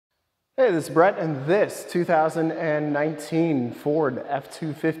Hey, this is Brett, and this 2019 Ford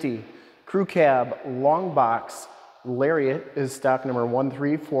F250 Crew Cab Longbox Lariat is stock number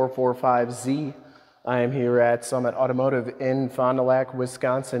 13445Z. I am here at Summit Automotive in Fond du Lac,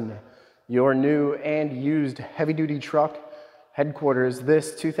 Wisconsin. Your new and used heavy-duty truck headquarters.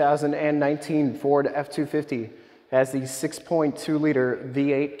 This 2019 Ford F250 has the 6.2-liter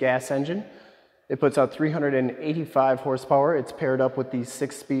V8 gas engine. It puts out 385 horsepower. It's paired up with the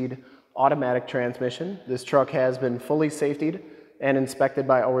 6-speed automatic transmission. This truck has been fully safetied and inspected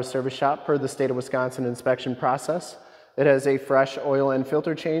by our service shop per the state of Wisconsin inspection process. It has a fresh oil and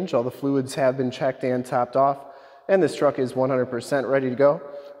filter change. All the fluids have been checked and topped off, and this truck is 100% ready to go.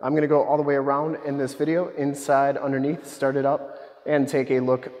 I'm going to go all the way around in this video, inside, underneath, start it up, and take a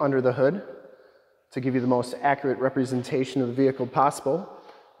look under the hood to give you the most accurate representation of the vehicle possible.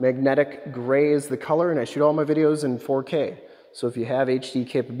 Magnetic gray is the color, and I shoot all my videos in 4K. So if you have HD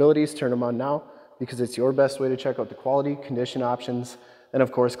capabilities, turn them on now, because it's your best way to check out the quality, condition options, and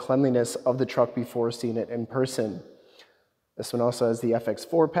of course cleanliness of the truck before seeing it in person. This one also has the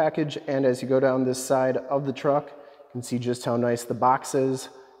FX4 package, and as you go down this side of the truck, you can see just how nice the boxes,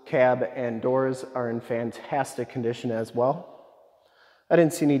 cab, and doors are in fantastic condition as well. I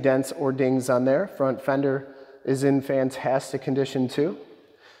didn't see any dents or dings on there. Front fender is in fantastic condition too.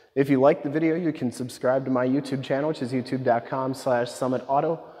 If you like the video, you can subscribe to my YouTube channel, which is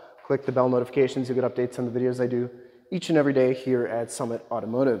youtube.com/summitauto. Click the bell notifications. You'll get updates on the videos I do each and every day here at Summit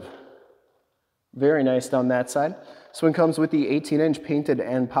Automotive. Very nice down that side. This one comes with the 18-inch painted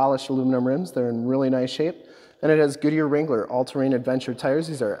and polished aluminum rims. They're in really nice shape. And it has Goodyear Wrangler all-terrain adventure tires.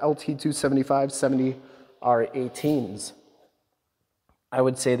 These are LT275/70 R18s. I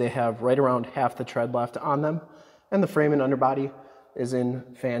would say they have right around half the tread left on them, and the frame and underbody is in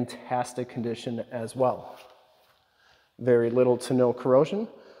fantastic condition as well. Very little to no corrosion.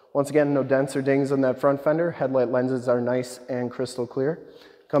 Once again, no dents or dings on that front fender. Headlight lenses are nice and crystal clear.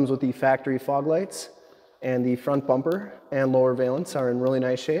 Comes with the factory fog lights, and the front bumper and lower valence are in really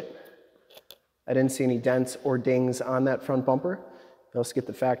nice shape. I didn't see any dents or dings on that front bumper. You also get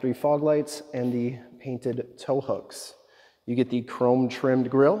the factory fog lights and the painted tow hooks. You get the chrome trimmed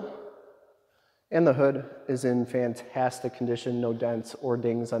grille, and the hood is in fantastic condition, no dents or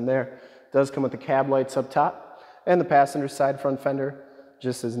dings on there. It does come with the cab lights up top, and the passenger side front fender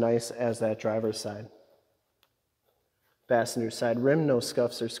just as nice as that driver's side. Passenger side rim, no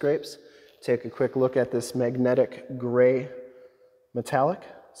scuffs or scrapes. Take a quick look at this magnetic gray metallic.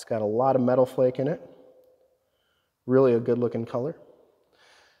 It's got a lot of metal flake in it. Really a good looking color.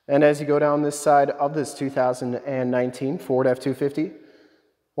 And as you go down this side of this 2019 Ford F250,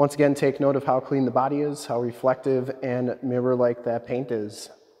 once again, take note of how clean the body is, how reflective and mirror-like that paint is.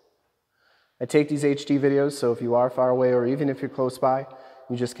 I take these HD videos, so if you are far away or even if you're close by,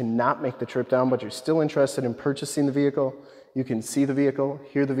 you just cannot make the trip down, but you're still interested in purchasing the vehicle, you can see the vehicle,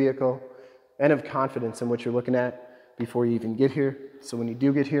 hear the vehicle, and have confidence in what you're looking at before you even get here. So when you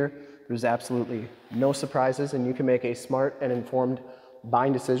do get here, there's absolutely no surprises, and you can make a smart and informed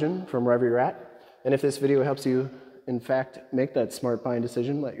buying decision from wherever you're at. And if this video helps you in fact make that smart buying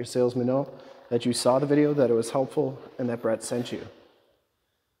decision, let your salesman know that you saw the video, that it was helpful, and that Brett sent you.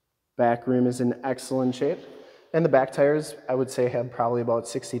 Back rim is in excellent shape, and the back tires, I would say, have probably about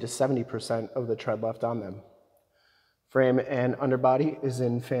 60 to 70% of the tread left on them. Frame and underbody is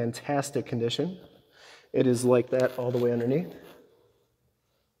in fantastic condition. It is like that all the way underneath.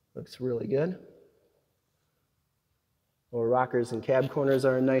 Looks really good. Lower rockers and cab corners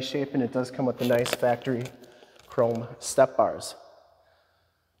are in nice shape, and it does come with the nice factory chrome step bars.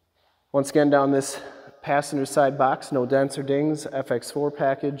 Once again, down this passenger side box, no dents or dings, FX4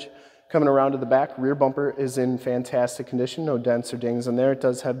 package. Coming around to the back, rear bumper is in fantastic condition, no dents or dings in there. It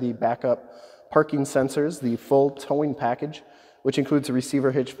does have the backup parking sensors, the full towing package, which includes a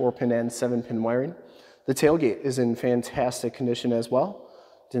receiver hitch, 4-pin and 7-pin wiring. The tailgate is in fantastic condition as well.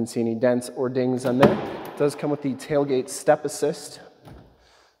 Didn't see any dents or dings on there. It does come with the tailgate step assist.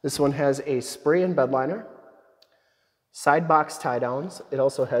 This one has a spray and bed liner, side box tie downs. It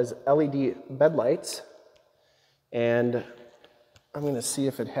also has LED bed lights, and I'm going to see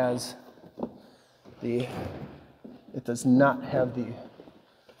if it has it does not have the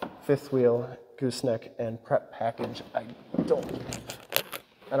fifth wheel gooseneck and prep package. I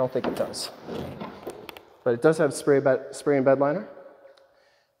don't think it does, but it does have spray and bed liner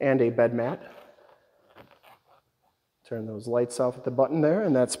and a bed mat. Turn those lights off at the button there,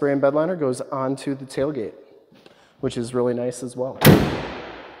 and that spray and bed liner goes onto the tailgate, which is really nice as well.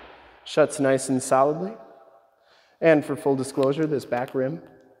 Shuts nice and solidly. And for full disclosure, this back rim,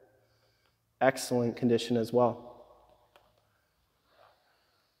 excellent condition as well.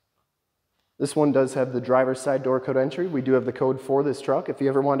 This one does have the driver's side door code entry. We do have the code for this truck. If you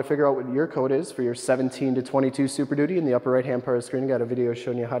ever want to figure out what your code is for your 17 to 22 Super Duty, in the upper right-hand part of the screen, got a video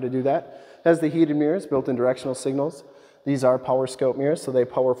showing you how to do that. It has the heated mirrors, built-in directional signals. These are Powerscope mirrors, so they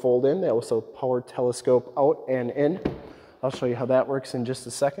power fold in. They also power telescope out and in. I'll show you how that works in just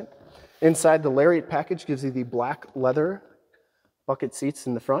a second. Inside, the Lariat package gives you the black leather bucket seats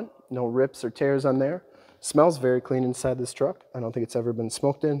in the front. No rips or tears on there. Smells very clean inside this truck. I don't think it's ever been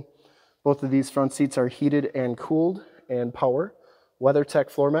smoked in. Both of these front seats are heated and cooled and power. WeatherTech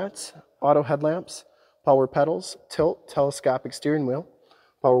floor mats, auto headlamps, power pedals, tilt, telescopic steering wheel,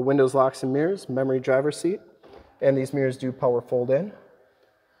 power windows, locks, and mirrors, memory driver's seat, and these mirrors do power fold in.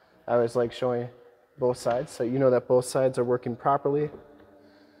 I always like showing both sides so you know that both sides are working properly.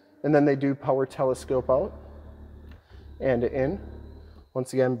 And then they do power telescope out and in.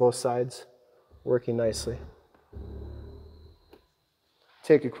 Once again, both sides working nicely.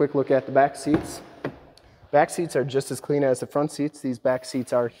 Take a quick look at the back seats. Back seats are just as clean as the front seats. These back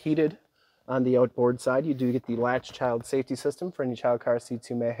seats are heated on the outboard side. You do get the latch child safety system for any child car seats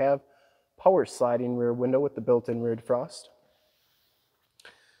you may have. Power sliding rear window with the built-in rear defrost.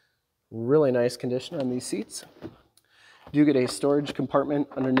 Really nice condition on these seats. You do get a storage compartment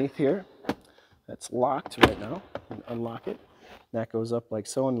underneath here that's locked right now. You can unlock it. And that goes up like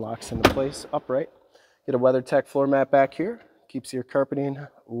so and locks into place upright. Get a WeatherTech floor mat back here. Keeps your carpeting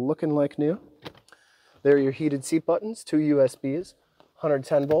looking like new. There are your heated seat buttons, 2 USBs,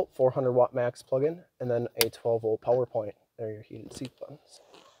 110 volt, 400 watt max plug-in, and then a 12 volt power point. There are your heated seat buttons.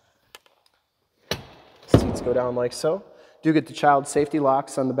 Seats go down like so. Do get the child safety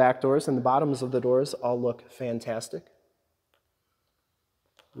locks on the back doors, and the bottoms of the doors all look fantastic.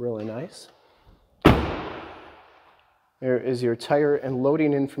 Really nice. There is your tire and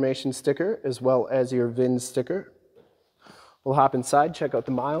loading information sticker, as well as your VIN sticker. We'll hop inside, check out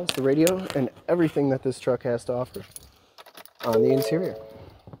the miles, the radio, and everything that this truck has to offer on the interior.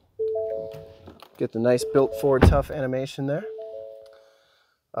 Get the nice built Ford Tough animation there.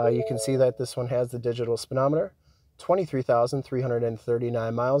 You can see that this one has the digital speedometer,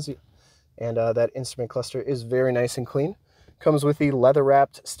 23,339 miles, and that instrument cluster is very nice and clean. Comes with the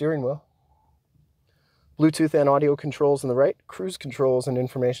leather-wrapped steering wheel. Bluetooth and audio controls on the right, cruise controls and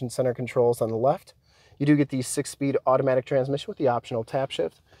information center controls on the left. You do get the 6-speed automatic transmission with the optional tap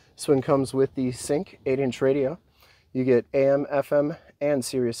shift. This one comes with the Sync 8-inch radio. You get AM, FM, and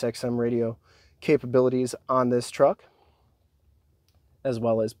Sirius XM radio capabilities on this truck, as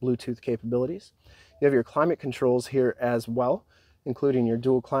well as Bluetooth capabilities. You have your climate controls here as well, including your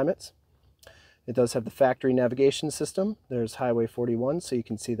dual climates. It does have the factory navigation system. There's Highway 41, so you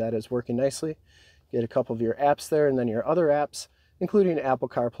can see that is working nicely. Get a couple of your apps there, and then your other apps, including Apple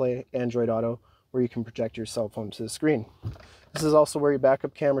CarPlay, Android Auto, where you can project your cell phone to the screen. This is also where your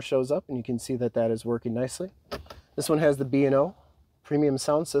backup camera shows up, and you can see that that is working nicely. This one has the B&O premium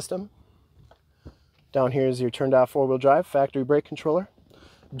sound system. Down here is your turned off 4-wheel drive factory brake controller,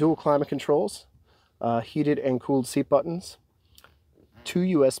 dual climate controls, heated and cooled seat buttons, 2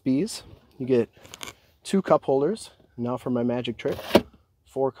 USBs. You get 2 cup holders. Now for my magic trick,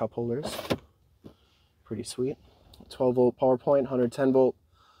 4 cup holders. Pretty sweet. 12 volt power point, 110 volt,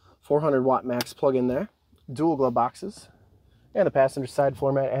 400 watt max plug-in there. Dual glove boxes. And the passenger side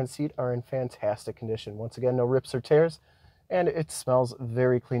floor mat and seat are in fantastic condition. Once again, no rips or tears. And it smells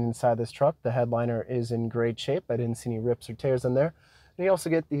very clean inside this truck. The headliner is in great shape. I didn't see any rips or tears in there. And you also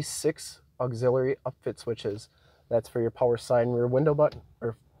get these 6 auxiliary upfit switches. That's for your power slide and rear window button,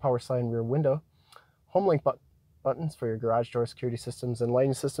 or power slide and rear window. Home link buttons for your garage door security systems and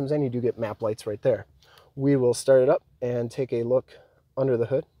lighting systems, and you do get map lights right there. We will start it up and take a look under the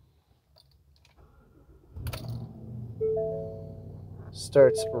hood.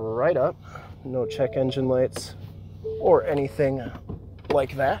 Starts right up. No check engine lights or anything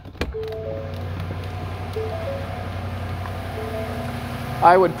like that.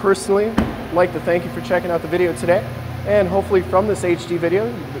 I would personally like to thank you for checking out the video today, and hopefully from this HD video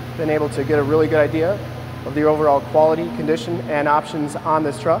you've been able to get a really good idea of the overall quality, condition, and options on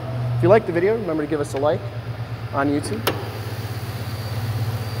this truck. If you liked the video, remember to give us a like on YouTube.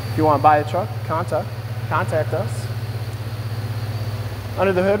 If you want to buy the truck, contact us.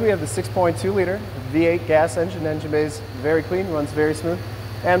 Under the hood we have the 6.2 liter V8 gas engine. Engine bay is very clean, runs very smooth.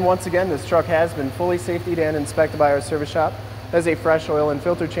 And once again, this truck has been fully safetied and inspected by our service shop. Has a fresh oil and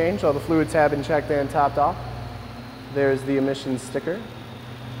filter change. All the fluids have been checked and topped off. There's the emissions sticker.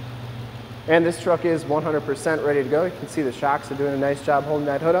 And this truck is 100% ready to go. You can see the shocks are doing a nice job holding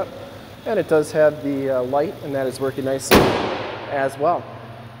that hood up. And it does have the light, and that is working nicely as well.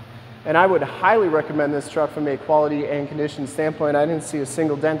 And I would highly recommend this truck from a quality and condition standpoint. I didn't see a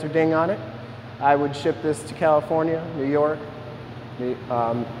single dent or ding on it. I would ship this to California, New York,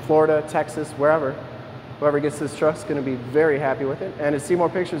 Florida, Texas, wherever. Whoever gets this truck is going to be very happy with it. And to see more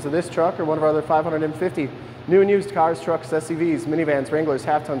pictures of this truck or one of our other 550 new and used cars, trucks, SUVs, minivans, Wranglers,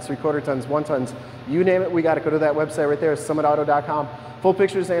 half tons, 3/4 tons, 1 tons, you name it, we got to go to that website right there, summitauto.com. Full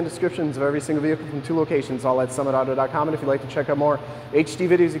pictures and descriptions of every single vehicle from 2 locations, all at summitauto.com. And if you'd like to check out more HD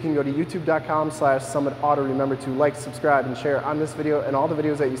videos, you can go to youtube.com/summitauto. Remember to like, subscribe, and share on this video and all the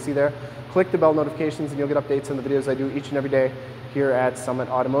videos that you see there. Click the bell notifications and you'll get updates on the videos I do each and every day here at Summit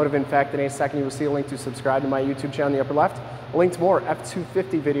Automotive. In fact, in a second you will see a link to subscribe to my YouTube channel in the upper left, a link to more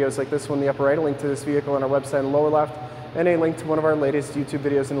F250 videos like this one in the upper right, a link to this vehicle on our website in the lower left, and a link to one of our latest YouTube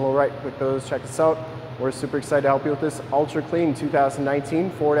videos in the lower right. Click those, check us out. We're super excited to help you with this ultra clean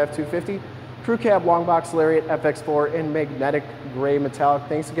 2019 Ford F250 Crew Cab Long Box Lariat Fx4 in magnetic gray metallic.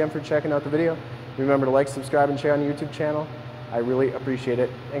 Thanks again for checking out the video. Remember to like, subscribe, and share on the YouTube channel. I really appreciate it.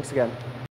 Thanks again.